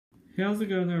Hey, how's it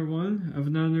going, everyone? I have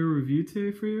another review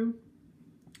today for you.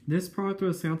 This product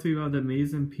was sent to me by the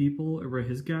amazing people over at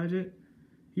His Gadget.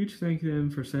 Huge thank you to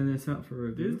them for sending this out for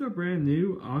review. This is their brand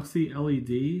new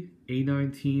Oxyled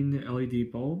A19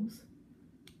 LED bulbs.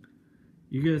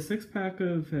 You get a 6-pack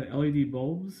of LED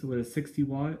bulbs with a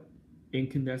 60-watt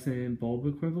incandescent bulb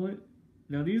equivalent.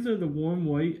 Now these are the warm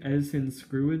white Edison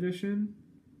screw edition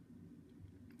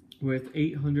with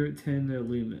 810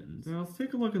 lumens. Now let's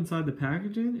take a look inside the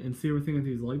packaging and see everything that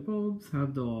these light bulbs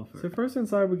have to offer. So first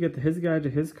inside we get the His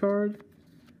Gadget His card,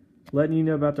 letting you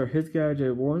know about their His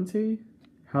Gadget warranty,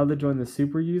 how to join the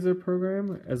Super User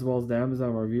program, as well as the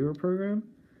Amazon Reviewer program.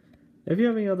 If you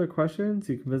have any other questions,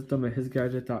 you can visit them at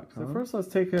hisgadget.com. So first let's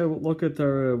take a look at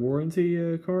their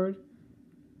warranty card.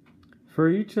 For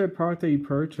each product that you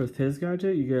purchase with His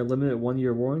Gadget, you get a limited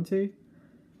 1-year warranty.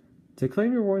 To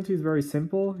claim your warranty is very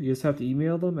simple. You just have to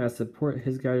email them at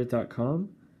support@hisgadget.com,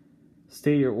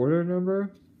 state your order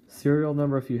number, serial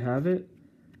number if you have it,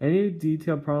 any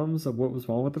detailed problems of what was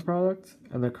wrong with the product,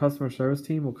 and the customer service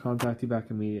team will contact you back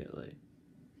immediately.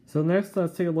 So next,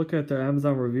 let's take a look at the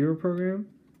Amazon Reviewer program.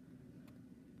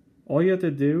 All you have to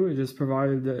do is just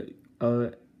provide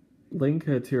a link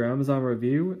to your Amazon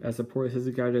review at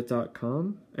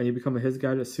support@hisgadget.com, and you become a His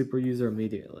Gadget Super User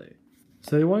immediately.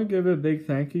 So they want to give a big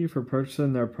thank you for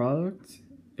purchasing their product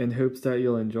in hopes that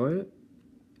you'll enjoy it.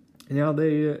 Now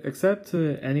they accept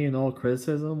any and all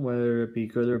criticism, whether it be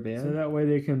good or bad, so that way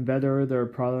they can better their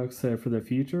products for the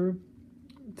future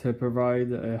to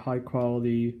provide a high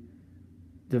quality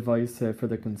device for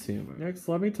the consumer. Next,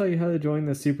 let me tell you how to join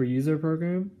the Super User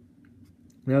program.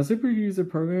 Now, the Super User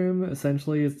program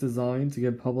essentially is designed to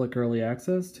give public early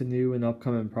access to new and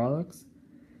upcoming products.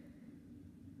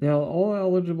 Now, all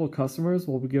eligible customers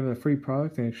will be given a free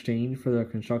product in exchange for their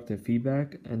constructive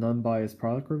feedback and unbiased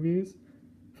product reviews.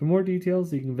 For more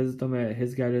details, you can visit them at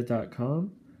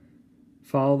hisgadget.com,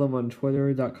 follow them on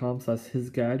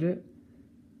twitter.com/hisgadget,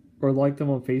 or like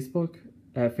them on Facebook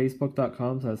at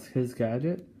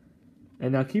facebook.com/hisgadget.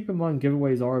 And now keep in mind,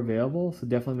 giveaways are available, so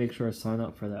definitely make sure to sign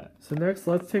up for that. So next,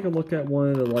 let's take a look at one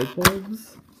of the light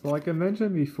bulbs. So like I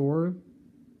mentioned before,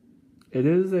 it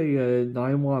is a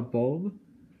 9-watt bulb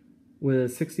with a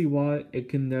 60-watt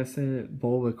incandescent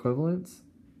bulb equivalence,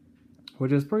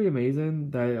 which is pretty amazing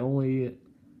that it only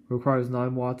requires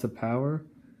 9 watts of power,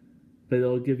 but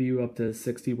it'll give you up to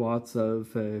 60 watts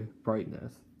of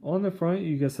brightness. On the front,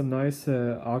 you get some nice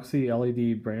Oxy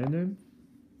LED branding,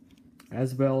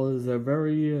 as well as a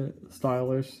very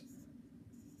stylish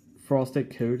frosted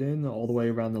coating all the way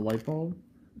around the light bulb.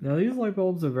 Now these light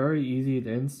bulbs are very easy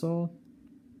to install.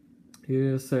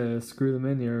 You just screw them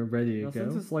in, you're ready to go.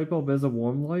 Since this light bulb is a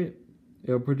warm light,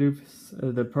 it'll produce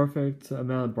the perfect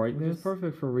amount of brightness. Which is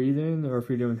perfect for reading, or if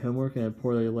you're doing homework in a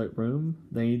poorly lit room,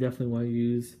 then you definitely want to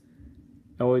use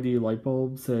LED light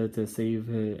bulbs to save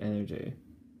energy.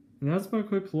 And that's my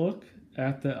quick look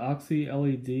at the Oxy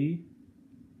LED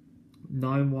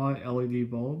 9-watt LED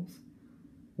bulbs.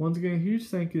 Once again, a huge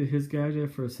thank you to His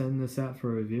Gadget for sending this out for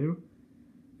review.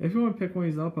 If you want to pick one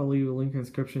of these up, I'll leave a link in the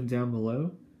description down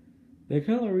below. They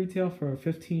currently retail for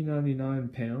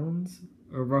 £15.99,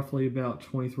 or roughly about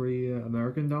 23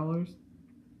 American dollars,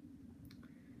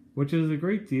 which is a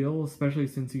great deal, especially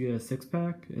since you get a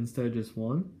 6-pack instead of just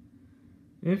one.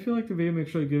 And if you like the video, make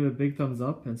sure to give it a big thumbs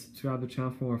up and subscribe to the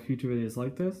channel for more future videos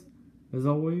like this. As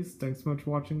always, thanks so much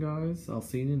for watching, guys. I'll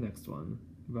see you in the next one.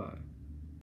 Bye.